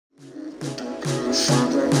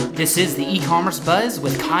This is the e-commerce buzz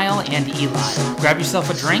with Kyle and Eli. Grab yourself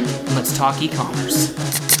a drink and let's talk e-commerce.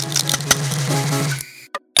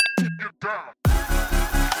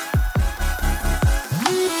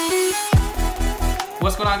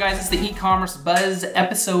 What's going on, guys? It's the e-commerce buzz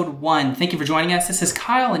episode 1. Thank you for joining us. This is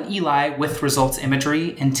Kyle and Eli with Results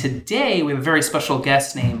Imagery, and today we have a very special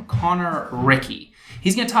guest named Connor Rickey.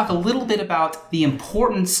 He's going to talk a little bit about the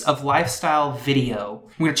importance of lifestyle video.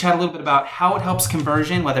 We're going to chat a little bit about how it helps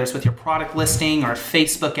conversion, whether it's with your product listing or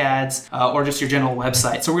Facebook ads or just your general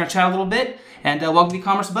website. So we're going to chat a little bit, and welcome to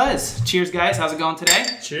e-commerce buzz. Cheers, guys. How's it going today?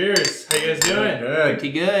 Cheers. How you guys doing? Good.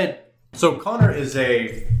 Pretty good. So Connor is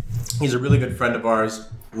he's a really good friend of ours.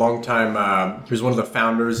 Long time, he was one of the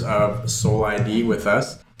founders of Soul ID with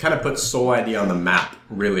us. Kind of put Soul ID on the map,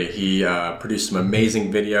 really. He produced some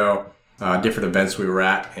amazing video, different events we were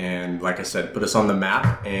at, and like I said, put us on the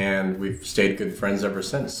map, and we've stayed good friends ever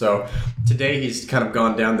since. So today he's kind of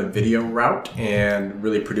gone down the video route and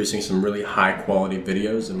really producing some really high quality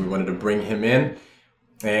videos, and we wanted to bring him in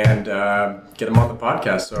and get him on the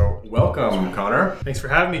podcast. So welcome, Connor. Thanks for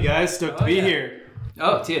having me, guys. Stoked to be here.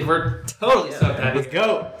 Oh, dude, we're totally stoked to have you. Let's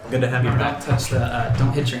go. Good to have you Don't back. touch the,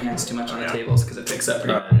 don't hit your hands too much on the tables because it picks up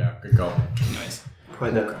pretty bad. Yeah, good call. Anyways,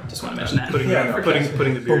 Probably just want to mention that.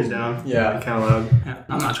 putting the beers down. Yeah. Kind of loud. Yeah,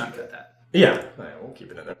 I'm not trying to cut that. Yeah, we'll keep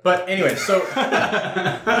it in there. But anyway, so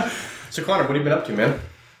so Connor, what have you been up to, man?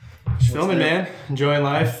 Just filming, man. Enjoying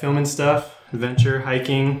life. Filming stuff. Adventure,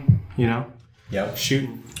 hiking, Yeah.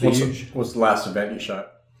 shooting. What's the last event you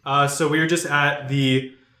shot? So we were just at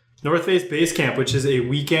the North Face Base Camp, which is a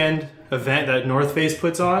weekend event that North Face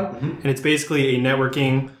puts on. Mm-hmm. And it's basically a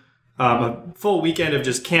networking, a full weekend of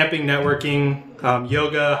just camping, networking,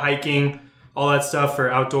 yoga, hiking, all that stuff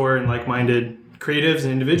for outdoor and like-minded creatives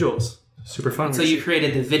and individuals. Super fun. So you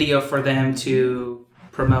created the video for them to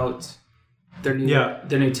promote their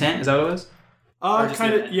new tent? Is that what it was?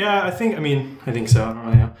 Kind of, yeah, I think so. I don't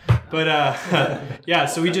really know. But, yeah,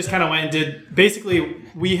 so we just kind of went and did, basically,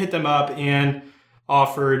 we hit them up and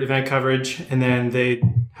offered event coverage, and then they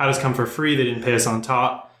had us come for free. They didn't pay us on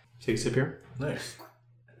top. Take a sip here. Nice.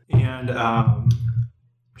 And, I'm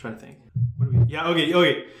trying to think.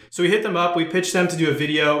 Okay. So we hit them up. We pitched them to do a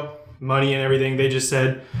video, money and everything. They just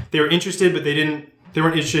said they were interested, but they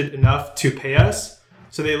weren't interested enough to pay us.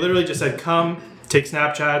 So they literally just said, come, take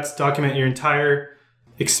Snapchats, document your entire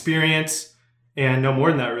experience, and no more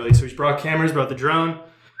than that, really. So we just brought cameras, brought the drone,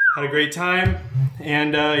 had a great time,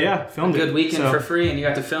 and filmed it. Good weekend for free, and you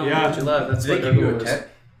got to film what you love. That's Did what they give you cool a is. tent?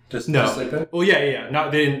 Just No. to sleep in? Well, yeah. No,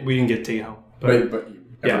 we didn't get to take it home. But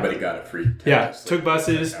everybody got a free tent. Yeah, to sleep took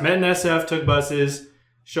buses, met in SF, took buses,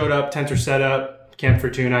 showed up, tents were set up, camped for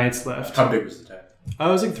 2 nights, left. How big was the tent?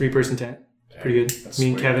 I was like a 3-person tent. Pretty good. That's Me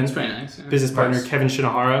and sweet. Kevin, It's pretty nice. Yeah. business partner Nice. Kevin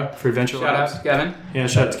Shinohara for Adventure Shout Labs. out to Kevin. Yeah,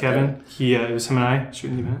 shout out to Kevin. He it was him and I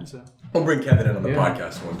shooting the event. So We'll bring Kevin in on the Yeah.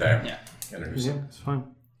 podcast one day. Yeah. Introduce yeah, him. it's fun.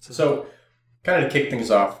 So, kind of to kick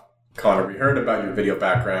things off, Connor, we heard about your video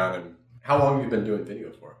background, and how long have you been doing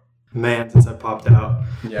video for? Man, since I popped out.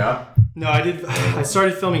 Yeah? No, I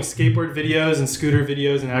started filming skateboard videos and scooter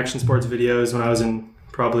videos and action sports videos when I was in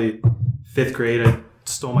probably 5th grade. I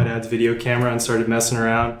stole my dad's video camera and started messing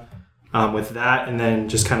around with that, and then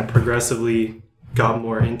just kind of progressively got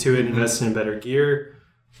more into it, invested in better gear.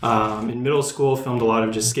 In middle school, filmed a lot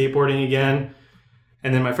of just skateboarding again.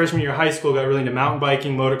 And then my freshman year of high school, got really into mountain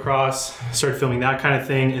biking, motocross, started filming that kind of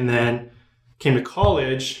thing, and then came to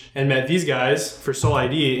college and met these guys for Soul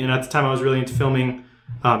ID. And at the time, I was really into filming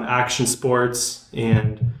action sports,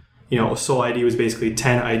 and Soul ID was basically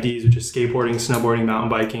 10 IDs, which is skateboarding, snowboarding, mountain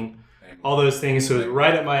biking, all those things. So it was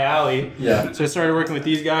right up my alley. Yeah. So I started working with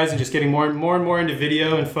these guys and just getting more and more into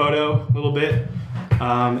video and photo a little bit.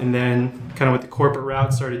 And then kind of with the corporate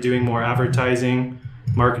route, started doing more advertising,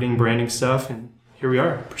 marketing, branding stuff. And here we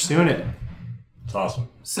are, pursuing it. It's awesome.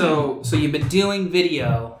 So you've been doing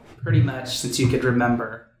video pretty much since you could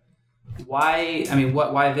remember. Why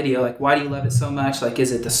video? Like, why do you love it so much? Like,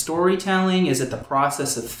 is it the storytelling? Is it the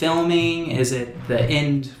process of filming? Is it the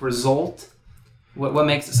end result? What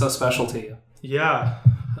makes it so special to you? Yeah.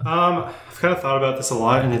 I've kind of thought about this a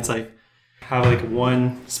lot, and it's like, have like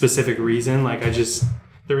one specific reason. Like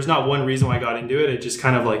there was not one reason why I got into it. It just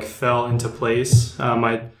kind of like fell into place.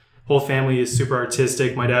 My whole family is super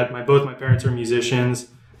artistic. Both my parents are musicians.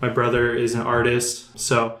 My brother is an artist.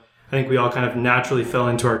 So I think we all kind of naturally fell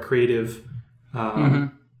into our creative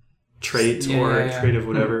trait or creative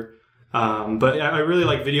whatever. But I really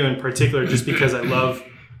like video in particular just because I love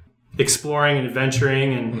exploring and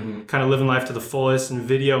adventuring and kind of living life to the fullest. And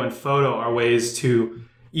video and photo are ways to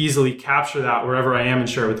easily capture that wherever I am and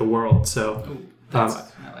share it with the world. So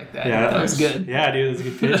I like like that. Yeah, that was good. Yeah, dude, that's a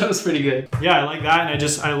good pitch. That was pretty good. Yeah, I like that, and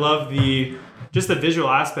I love the visual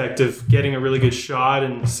aspect of getting a really good shot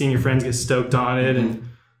and seeing your friends get stoked on it and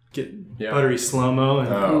get buttery slow-mo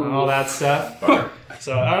and all that stuff.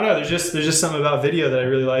 So I don't know. There's just something about video that I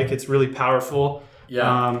really like. It's really powerful.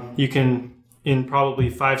 Yeah. You can in probably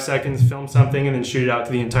 5 seconds film something and then shoot it out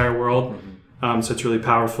to the entire world. So it's really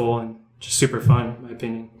powerful and just super fun, in my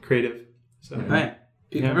opinion. Creative. So Right.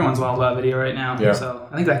 Everyone's wild about video right now. Yeah. So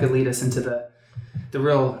I think that could lead us into the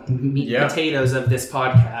real meat and Yeah. potatoes of this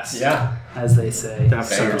podcast. Yeah. As they say. have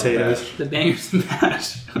some Bangers potatoes. The bangers and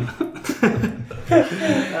mash.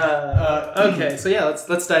 Okay, so yeah,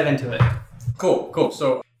 let's dive into it. Cool.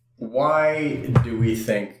 So why do we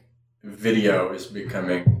think video is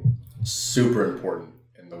becoming super important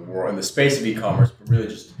in the world, in the space of e-commerce, but really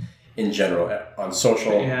just in general on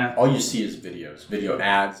social? Yeah. All you see is videos, video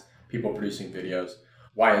ads, people producing videos.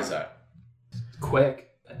 Why is that?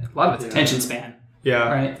 Quick. A lot of it's attention span, Yeah.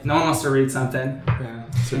 right? No one wants to read something.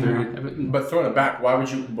 Yeah. So very, But throwing it back, why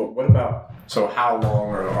would you? But what about? So how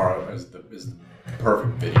long is the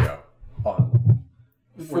perfect video on?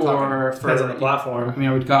 For depends on the platform. I mean,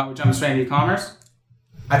 are we jumping straight into e-commerce?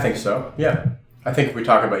 I think so. Yeah, I think if we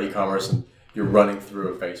talk about e-commerce and you're running through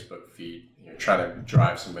a Facebook feed, you're trying to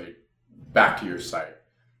drive somebody back to your site,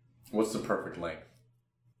 what's the perfect length?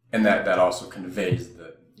 And that also conveys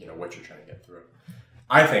what you're trying to get through.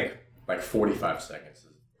 I think like 45 seconds is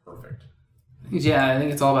perfect. Yeah, I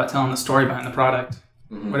think it's all about telling the story behind the product.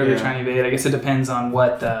 Whatever you're trying to evade. I guess it depends on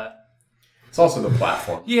what It's also the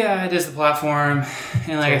platform. Yeah, it is the platform.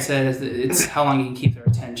 And like I said, it's how long you can keep their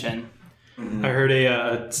attention. I heard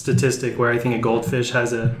a statistic where I think a goldfish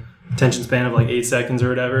has a attention span of like 8 seconds or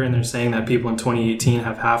whatever, and they're saying that people in 2018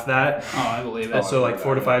 have half that. Oh, I believe it. So like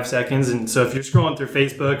 4 to 5 seconds. And so if you're scrolling through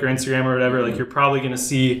Facebook or Instagram or whatever, like you're probably going to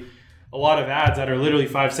see a lot of ads that are literally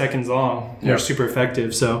 5 seconds long. They're super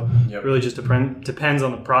effective. So it really just depends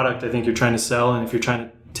on the product I think you're trying to sell, and if you're trying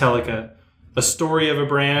to tell like a story of a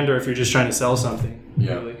brand, or if you're just trying to sell something.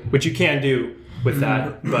 Yeah. Really, which you can do with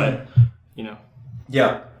that, but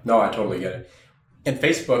Yeah. No, I totally get it. And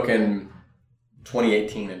Facebook in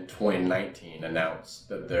 2018 and 2019 announced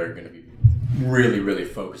that they're going to be really, really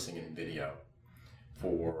focusing in video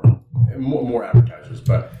for more advertisers.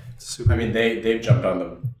 But I mean, they've jumped on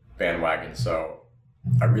the bandwagon, so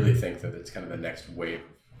I really think that it's kind of the next wave.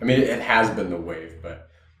 I mean, it has been the wave, but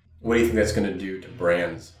what do you think that's going to do to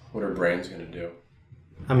brands? What are brands going to do?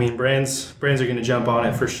 I mean, brands are going to jump on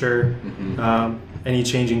it for sure. Any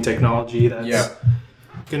changing technology that's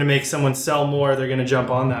going to make someone sell more, they're going to jump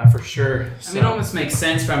on that for sure. I mean, it almost makes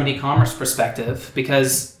sense from an e-commerce perspective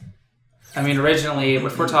because, I mean, originally,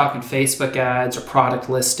 if we're talking Facebook ads or product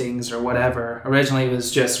listings or whatever, originally it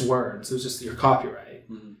was just words. It was just your copyright.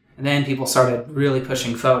 And then people started really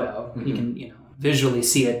pushing photo. You can, visually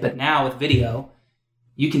see it. But now with video,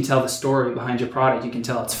 you can tell the story behind your product. You can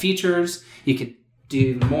tell its features. You could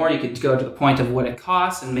do more. You could go to the point of what it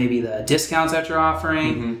costs and maybe the discounts that you're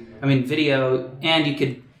offering. I mean, video, and you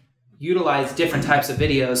could utilize different types of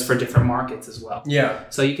videos for different markets as well. Yeah.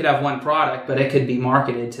 So you could have one product, but it could be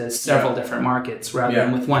marketed to several different markets rather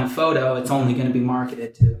than with one photo, it's only going to be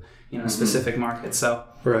marketed to, specific markets. So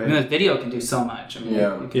right. I mean, video can do so much. I mean,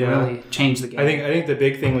 you can really change the game. I think the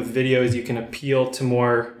big thing with video is you can appeal to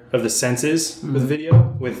more of the senses with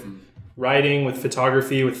video, with writing, with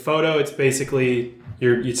photography, with photo. It's basically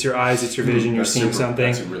it's your eyes, it's your vision. You're seeing something.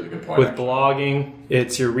 That's a really good point. With blogging,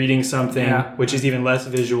 it's you're reading something, which is even less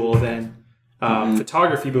visual than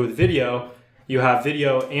photography. But with video, you have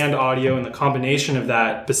video and audio, and the combination of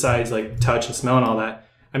that, besides like touch and smell and all that.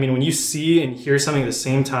 I mean, when you see and hear something at the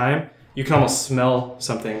same time, you can almost smell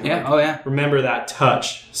something. Yeah. Remember that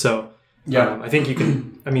touch. So I think you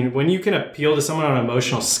can. I mean, when you can appeal to someone on an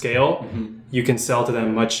emotional scale, you can sell to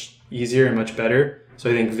them much easier and much better. So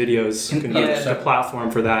I think video is going to be the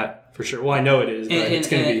platform for that, for sure. Well, I know it is, but it's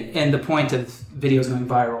going to be. And the point of video is going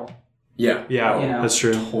viral. Yeah. That's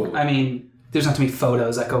true. Totally. I mean, there's not too many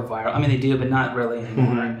photos that go viral. I mean, they do, but not really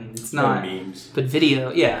anymore. I mean, it's not. Memes. But video,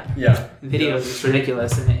 video is just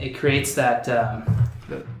ridiculous, and it creates that,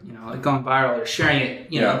 like going viral or sharing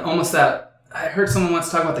it. Almost that. I heard someone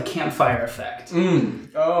once talk about the campfire effect.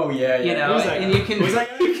 Oh yeah. And you can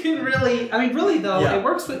really. I mean, really though, it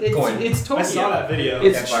works with. It's totally. I saw that video.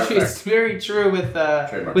 It's very true with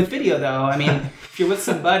video though. I mean, if you're with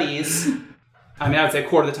some buddies. I mean, I would say a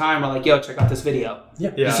quarter of the time we're like, yo, check out this video. Yeah.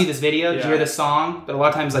 You see this video? Did you hear this song? But a lot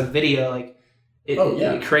of times, like, video, like,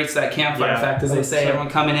 it creates that campfire effect, as they say. Everyone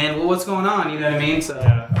coming in, well, what's going on? You know what I mean? So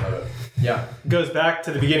I love it. Yeah. It goes back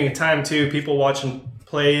to the beginning of time, too. People watching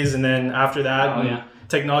plays, and then after that,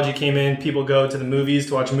 technology came in, people go to the movies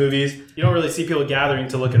to watch movies. You don't really see people gathering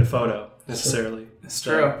to look at a photo necessarily. It's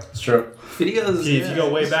true. It's true. Videos. If you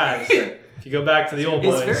go way back, if you go back to the old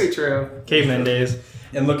boys, It's very true. caveman days.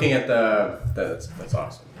 And looking at that's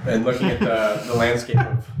awesome. And looking at the landscape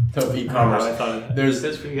of e-commerce, I thought of that. there's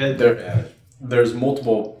pretty good. there's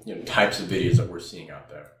multiple types of videos that we're seeing out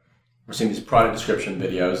there. We're seeing these product description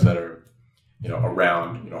videos that are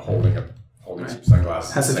around holding some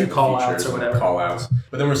sunglasses, Has a few saying the call-outs features or and whatever. call-outs.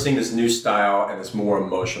 But then we're seeing this new style and this more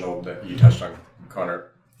emotional that you touched on, Connor,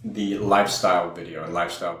 the lifestyle video and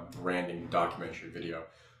lifestyle branding documentary video.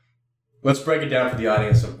 Let's break it down for the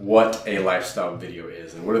audience of what a lifestyle video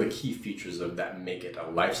is and what are the key features of that make it a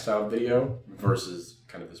lifestyle video versus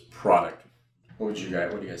kind of this product. What do you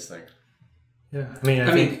guys think? Yeah, I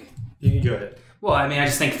mean, you can go ahead. Well, I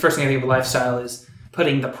just think the first thing I think of lifestyle is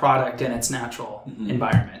putting the product in its natural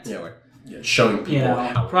environment. Showing people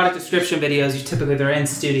how product description videos, typically they're in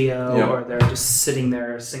studio Yeah. or they're just sitting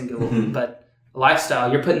there single. But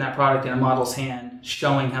lifestyle, you're putting that product in a model's hand,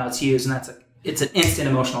 showing how it's used, and it's an instant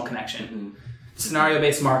emotional connection.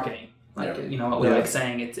 Scenario-based marketing, what we like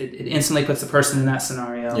saying, it instantly puts the person in that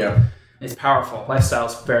scenario. Yeah. It's powerful. Lifestyle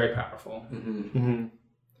is very powerful.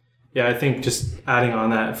 Yeah, I think just adding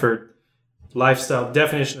on that for lifestyle,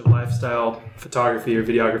 definition of lifestyle photography or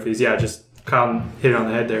videography is, just Kyle hit it on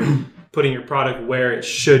the head there. Putting your product where it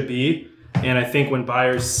should be. And I think when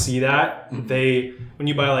buyers see that, when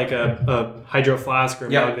you buy like a hydro flask or a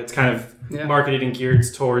mug that's kind of marketed and geared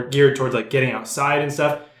towards like getting outside and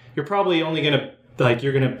stuff, you're probably only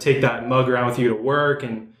you're gonna take that mug around with you to work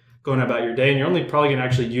and going about your day, and you're only probably gonna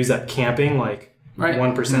actually use that camping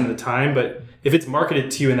 1% of the time. But if it's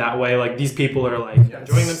marketed to you in that way, like these people are like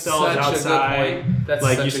enjoying themselves Such outside, a good point. That's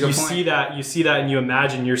like such a good point. you see that and you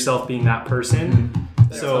imagine yourself being that person.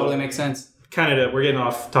 That totally makes sense. Kind of, we're getting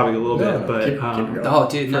off topic a little bit, but keep going. Oh,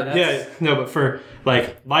 dude, no, that's... but for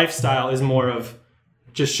like lifestyle is more of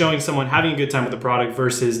just showing someone having a good time with the product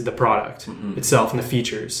versus the product itself and the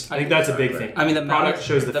features. I think that's a big thing. the product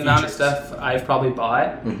shows the amount of features. stuff I've probably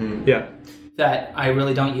bought that I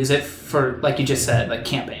really don't use it for, like you just said, like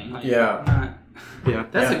camping.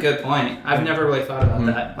 That's a good point. I've never really thought about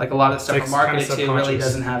that. Like a lot of stuff It's we're marketed kind of to really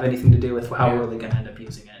doesn't have anything to do with how we're really going to end up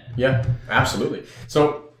using it. Yeah, absolutely.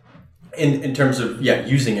 So in terms of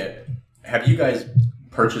using it, have you guys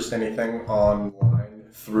purchased anything online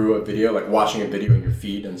through a video, like watching a video in your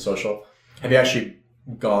feed and social? Have you actually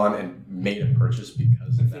gone and made a purchase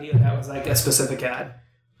because of that? Video that was like a specific ad.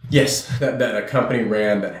 Yes, that a company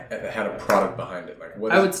ran that had a product behind it. Like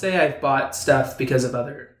what? I would say I've bought stuff because of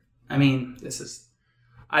other.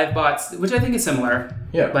 I've bought, which I think is similar.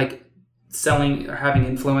 Yeah. Like selling or having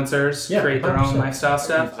influencers create their own 100%. lifestyle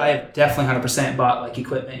stuff. I have definitely 100% bought like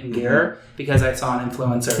equipment and gear because I saw an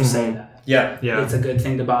influencer say that. Yeah. It's a good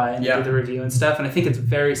thing to buy and do the review and stuff. And I think it's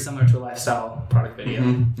very similar to a lifestyle product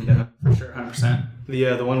video. Yeah, For sure, 100%.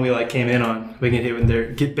 The one we came in on, we get hit with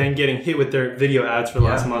been getting hit with their video ads for the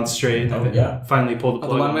last month straight. And finally pulled the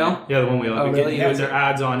plug. the one on wheel? it. Yeah, the one wheel. Oh, Been really? getting hit with their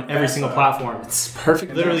ads on every single platform. It's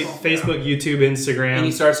perfect. Literally example. Facebook, YouTube, Instagram. And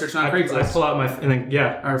you start searching on I Craigslist pull out my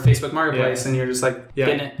or Facebook Marketplace, and you're just like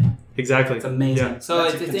getting it. Exactly. It's amazing. Yeah. So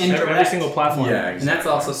it's indirect. Every single platform. Yeah, And that's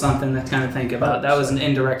also something to kind of think about. That was an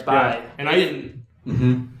indirect buy. Yeah. And I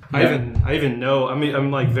even know. I mean,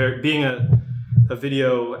 I'm like being a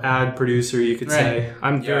video ad producer, you could say.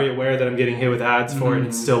 I'm very aware that I'm getting hit with ads for it, and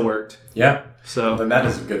it still worked. Yeah. So then that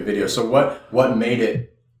is a good video. So what made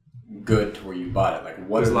it good to where you bought it? Like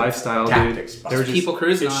what it was are the lifestyle, tactics dude. They were just people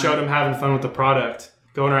cruising It on showed it. them having fun with the product,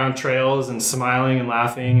 going around trails and smiling and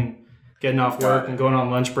laughing and getting off work and going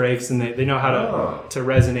on lunch breaks, and they know how to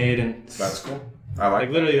resonate. And That's cool. I like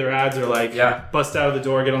literally their ads are like bust out of the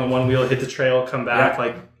door, get on the one wheel, hit the trail, come back,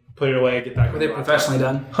 put it away, get back. Were they professionally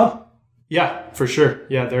done? Yeah, for sure.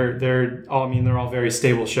 Yeah, they're all very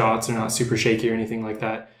stable shots. They're not super shaky or anything like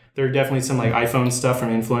that. There are definitely some like iPhone stuff from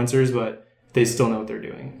influencers, but they still know what they're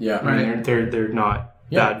doing. Yeah. I mean, they're not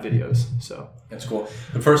bad videos. So That's cool.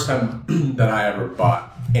 The first time that I ever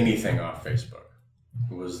bought anything off Facebook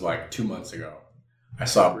was like 2 months ago. I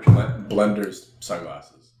saw Blender's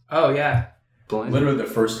sunglasses. Oh, yeah. Literally the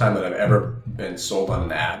first time that I've ever been sold on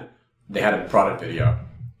an ad. They had a product video.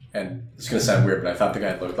 And it's going to sound weird, but I thought the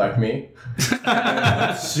guy looked like me.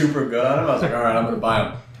 Super good on him. I was like, all right, I'm going to buy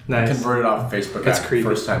him. Nice. Converted off Facebook. That's ad, creepy.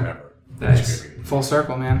 First time ever. Nice. Full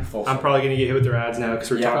circle, man. I'm probably going to get hit with their ads now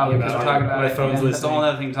because we're Probably talking because about we're talking about my it. phone's That's a listening. whole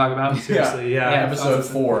other thing to talk about. Seriously, yeah. Episode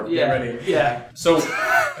 4. Get ready. Yeah. So,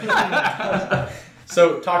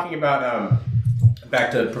 talking about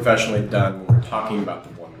back to professionally done, when we're talking about the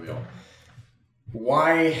one wheel.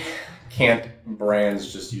 Why can't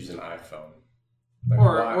brands just use an iPhone Like,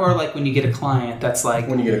 why? Or like when you get a client that's like,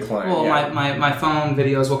 When you get a client, well, yeah. my phone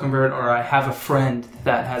videos will convert, or I have a friend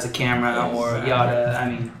that has a camera, or Exactly. yada. I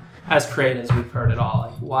mean, as creatives, we've heard it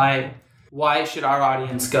all. Like, why should our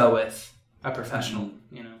audience go with a professional?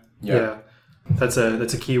 You know. Yeah. That's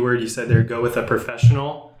a key word you said there. Go with a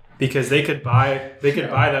professional, because they could buy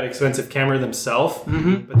that expensive camera themselves,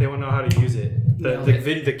 but they won't know how to use it.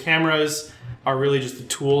 The cameras are really just the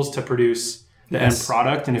tools to produce the end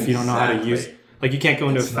product, and if you don't know how to use, like, you can't go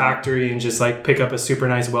into a factory and just like pick up a super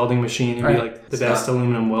nice welding machine and be like the best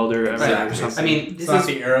aluminum welder ever or something. I mean, It's not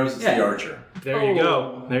the arrows, it's the archer. There you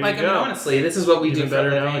go. There you I go. mean, honestly, this is what we Even do for better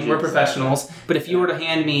a living. analogy. We're professionals. But if you were to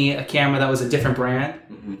hand me a camera that was a different brand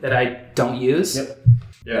that I don't use,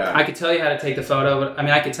 Yeah. I could tell you how to take the photo. But I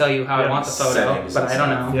mean, I could tell you how I want the photo, Settings but and I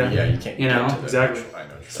don't stuff. know. Yeah. You can't. You know? get to the Exactly. actual- I know.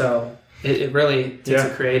 So it really takes a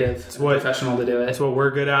creative, professional to do it. That's what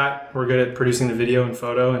we're good at. We're good at producing the video and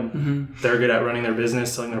photo, and they're good at running their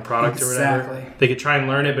business, selling their product or whatever. Exactly. They could try and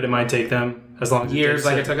learn it, but it might take them as long as Years, it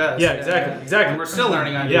like takes it took us. Yeah, exactly. And we're still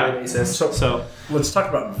learning on a daily basis. So Let's talk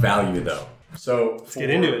about value, though. So let's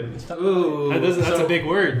get into it. Ooh, That's a big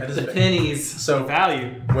word. the pennies. So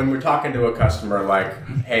Value. when we're talking to a customer, like,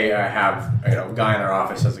 hey, I have a guy in our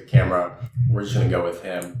office has a camera. We're just going to go with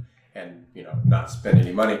him, and not spend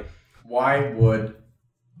any money. Why would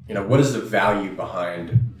what is the value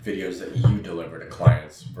behind videos that you deliver to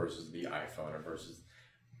clients versus the iPhone, or versus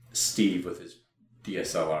Steve with his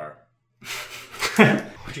DSLR?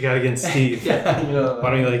 What you got against Steve? Why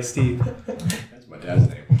don't you like Steve? That's my dad's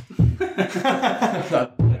name. I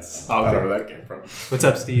don't know where that came from. What's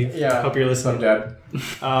up, Steve? Yeah. Hope you're listening. Dad.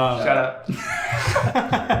 Shut up.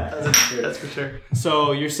 That's for sure.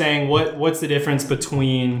 So you're saying what's the difference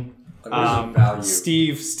between Like, what is the value?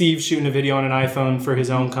 Steve shooting a video on an iPhone for his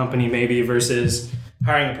own company maybe versus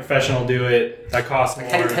hiring a professional do it that costs more?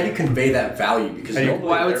 How do you convey that value? Because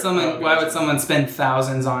Why would someone spend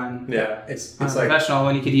thousands on Yeah. It's a like professional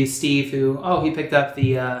when you could use Steve, who he picked up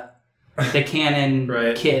the Canon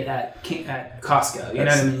Right. kit at Costco. You know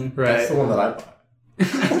what I mean? Right. that's the one that I bought.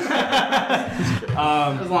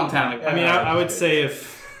 It was a long time ago. I mean, I would say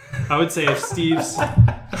if Steve's,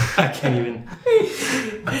 I can't even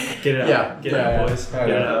get it out. Get it out, boys. Get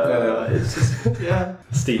it out. It's just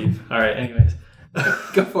Steve. All right. Anyways,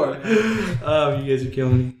 go for it. oh, you guys are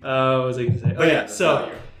killing me. What was I going to say? Oh yeah.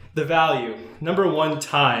 So the value, number one,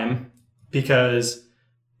 time, because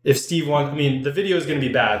if Steve wants, I mean, the video is going to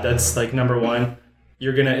be bad. That's like number one.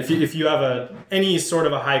 You're gonna if you have any sort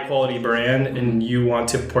of a high quality brand and you want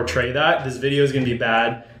to portray that, this video is gonna be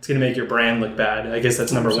bad. It's gonna make your brand look bad. I guess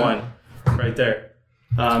that's number 1, right there.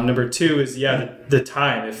 Number 2 is the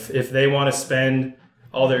time. If they want to spend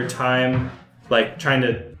all their time like trying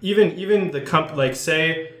to even the company, like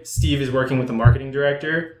say Steve is working with the marketing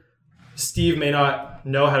director, Steve may not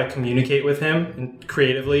know how to communicate with him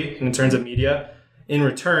creatively in terms of media. In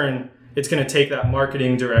return, it's going to take that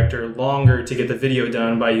marketing director longer to get the video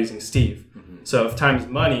done by using Steve. So if time is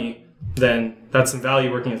money, then that's some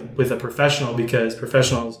value working with a professional, because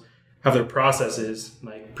professionals have their processes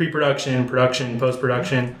like pre-production, production,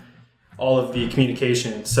 post-production, all of the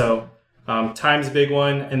communication. So time's a big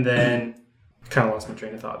one. And then kind of lost my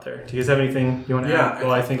train of thought there. Do you guys have anything you want to add?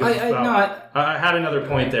 Well, I think I had another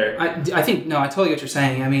point there. I think, no, I totally get what you're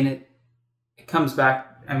saying. I mean, it comes back.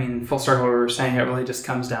 I mean, full circle, what we were saying, it really just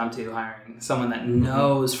comes down to hiring someone that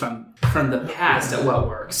knows from the past at what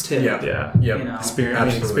works, too. Yeah. You know,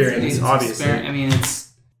 Experience, obviously. I mean,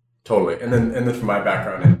 it's... Totally. And then from my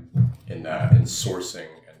background in sourcing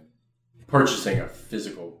and purchasing a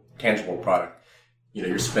physical, tangible product,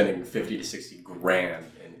 you're spending 50 to 60 grand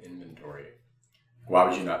in inventory. Why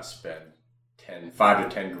would you not spend 5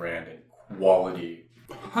 to 10 grand in quality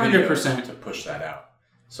 100% to push that out?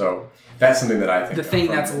 So that's something that I think the thing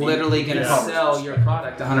that's literally going to sell your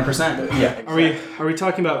product 100%. Yeah. Exactly. Are we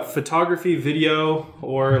talking about photography, video,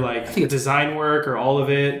 or like design work, or all of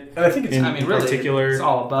it? And I think it's really, particular, it's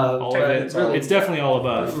all above. All of it. It's definitely all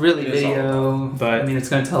above. Really, video. But I mean, it's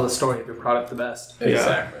going to tell the story of your product the best.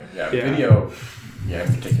 Exactly. Yeah. Video. Yeah.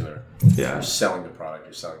 In particular. Yeah. You're selling the product.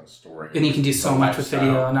 You're selling the story. And you can do so much with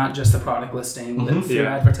video, not just the product listing, but through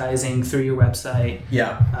advertising, through your website.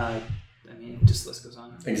 Yeah. Just list goes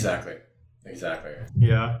on. Exactly.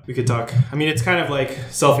 Yeah, we could talk. I mean, it's kind of like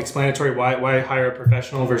self-explanatory. Why hire a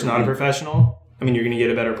professional versus not a professional? I mean, you're going to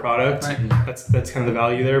get a better product. Right. That's kind of the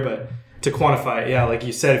value there. But to quantify it, like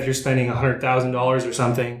you said, if you're spending $100,000 or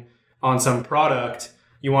something on some product,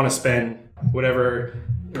 you want to spend whatever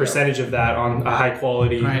percentage of that on a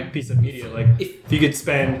high-quality piece of media. Like if you could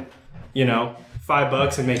spend,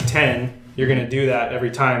 $5 and make 10, you're going to do that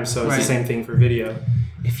every time. So it's Right. the same thing for video.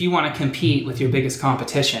 If you want to compete with your biggest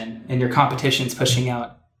competition and your competition's pushing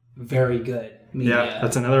out very good media, Yeah,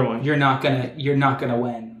 that's another one. you're not gonna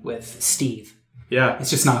win with Steve. Yeah.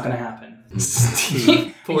 It's just not gonna happen.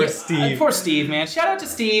 Steve. Poor Yeah, Steve. poor Steve, man. Shout out to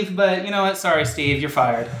Steve, but you know what? Sorry, Steve, you're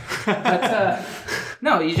fired. But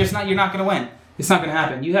no, you're not gonna win. It's not gonna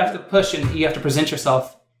happen. You have to push and you have to present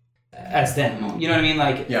yourself as them. You know what I mean?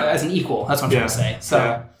 Like as an equal. That's what I'm trying to say. So.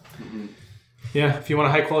 Yeah. Yeah, if you want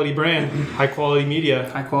a high quality brand, high quality media.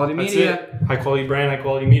 High quality That's media. it. High quality brand, high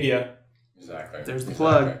quality media. Exactly. There's the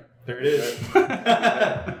plug. There it is.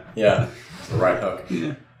 Yeah, it's the right hook.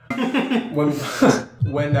 Yeah. when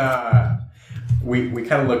we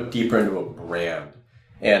kind of look deeper into a brand,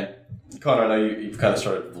 and Connor, I know you've kind of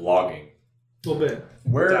started vlogging. A little bit.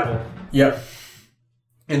 Where? Dabble. Yeah.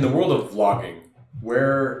 In the world of vlogging,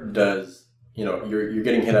 where does you're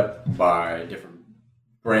getting hit up by different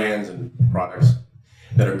brands and products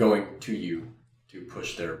that are going to you to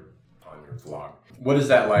push their on your vlog. What is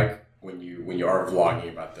that like when you are vlogging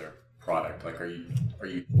about their product? Like, are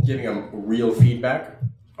you giving them real feedback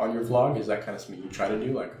on your vlog? Is that kind of something you try to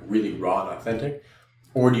do, like really raw and authentic,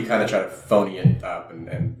 or do you kind of try to phony it up and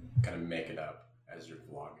kind of make it up as you're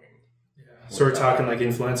vlogging? So we're talking like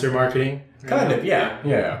influencer marketing? Kind of,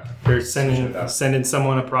 yeah. They're sending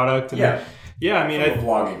someone a product. And yeah. I mean, from a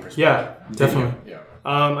vlogging perspective. Yeah, definitely. Yeah.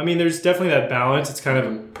 I mean, there's definitely that balance. It's kind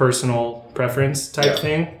of a personal preference type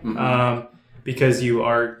thing, because you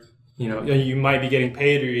are, you might be getting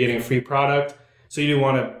paid or you're getting a free product, so you do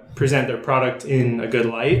want to present their product in a good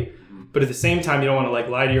light. But at the same time, you don't want to like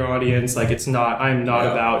lie to your audience. Like I'm not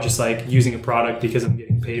about just like using a product because I'm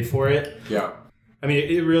getting paid for it. Yeah. I mean,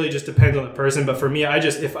 it really just depends on the person. But for me, I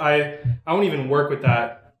won't even work with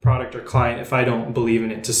that product or client if I don't believe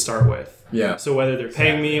in it to start with. Yeah. So whether they're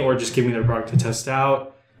paying me or just giving me their product to test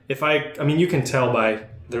out, I mean, you can tell by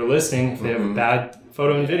their listing if they have bad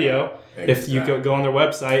photo and video. Exactly. If you go on their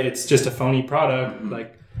website, it's just a phony product.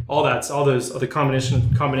 Like the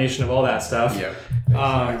combination of all that stuff. Yeah.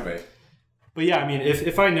 Exactly. But yeah, I mean,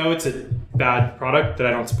 if I know it's a bad product that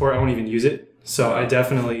I don't support, I won't even use it. So I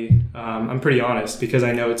definitely, I'm pretty honest because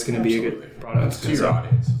I know it's going to be a good product. To your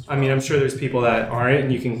audience. I mean, I'm sure there's people that aren't,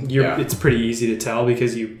 and it's pretty easy to tell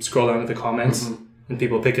because you scroll down to the comments and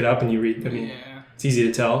people pick it up and you read. I mean, it's easy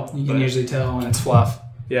to tell. You can usually tell when it's fluff.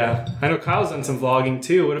 Yeah, I know Kyle's done some vlogging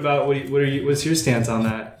too. What's your stance on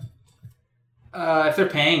that? If they're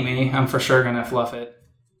paying me, I'm for sure gonna fluff it.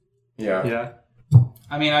 Yeah. Yeah.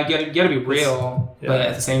 I mean, I gotta be real, but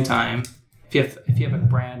at the same time, if you have a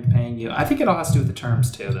brand paying you, I think it all has to do with the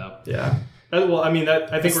terms too, though. Yeah. Well, I mean, I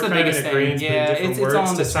think It's we're the kind of biggest in agreement thing. with different It's words all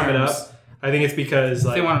in to the sum it terms. up. I think it's because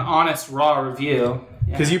If they want an honest, raw review,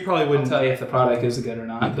 because you probably I'll wouldn't tell you if the product is good or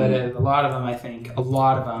not. But a lot of them, I think a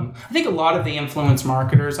lot of the influence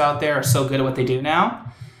marketers out there are so good at what they do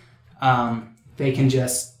now. They can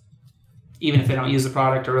just, even if they don't use the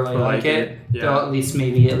product or really like it, they'll at least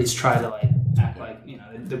try to like act like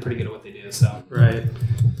they're pretty good at what they do. So right.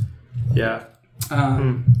 Yeah.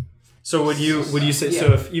 So would you say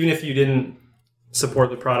so even if you didn't support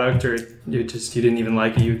the product or you didn't even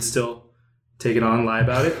like it, you'd still take it on, lie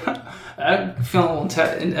about it? I feel a little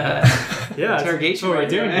interrogation. That's what we're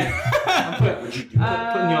doing. Would you do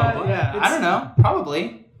that? Putting you on blast. Yeah, I don't know.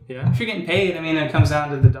 Probably. Yeah. If you're getting paid, I mean, it comes down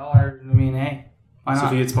to the dollar. I mean, hey, why So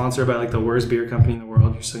not? if you get sponsored by like the worst beer company in the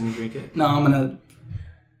world, you're still gonna drink it? No, I'm gonna.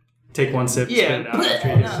 Take one sip, spit it out after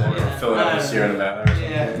you get Or it. fill it up with Sierra Nevada or something.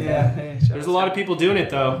 Yeah. There's a lot of people doing it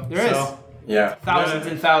though. There is. Yeah. Thousands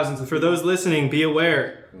and thousands of For those listening, be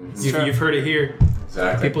aware. You've heard it here.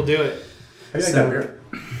 Exactly. People do it. How do you like that beer?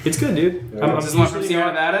 It's good, dude. Yeah. Is this one from Sierra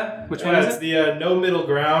Nevada? Which one is It's it? the No Middle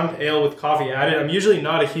Ground Ale with coffee added. I'm usually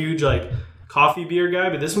not a huge like coffee beer guy,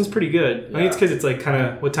 but this one's pretty good. I think it's because it's like kind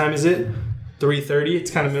of, what time is it? 3:30.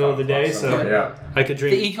 It's kind of middle of the day, so Yeah. I could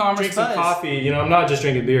drink The e-commerce drink some buzz. coffee. I'm not just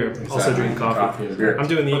drinking beer. I'm also drinking coffee. and beer. I'm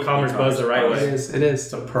doing the e-commerce buzz the right It way. is. It is.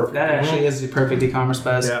 It's a perfect. That actually is the perfect e-commerce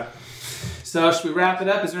buzz. Yeah. So should we wrap it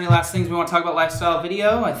up? Is there any last things we want to talk about lifestyle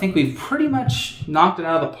video? I think we've pretty much knocked it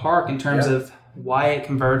out of the park in terms of why it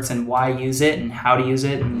converts and why use it and how to use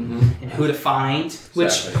it and who to find.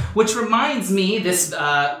 Which reminds me, this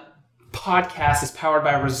podcast is powered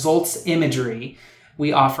by Results Imagery.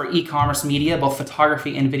 We offer e-commerce media, both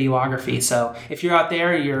photography and videography. So if you're out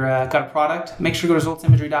there, you're got a product, make sure to go to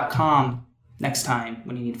resultsimagery.com next time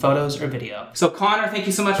when you need photos or video. So Connor, thank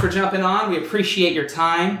you so much for jumping on. We appreciate your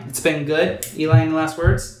time. It's been good. Eli, any last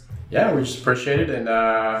words? Yeah, we just appreciate it, and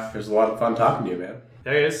it was a lot of fun talking to you, man.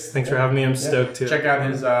 Yeah, guys. Thanks for having me. I'm stoked to check out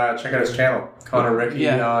his channel, Connor Ricky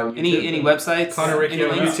on YouTube. Any websites? Connor Ricky Any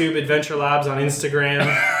on links? YouTube, Adventure Labs on Instagram.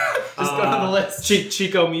 Just go to the list.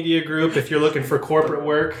 Chico Media Group. If you're looking for corporate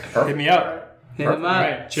work, hit me up. Hit them up. All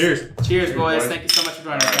right. Cheers. Cheers, boys. Thank you so much for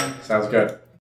joining us, man. Sounds good.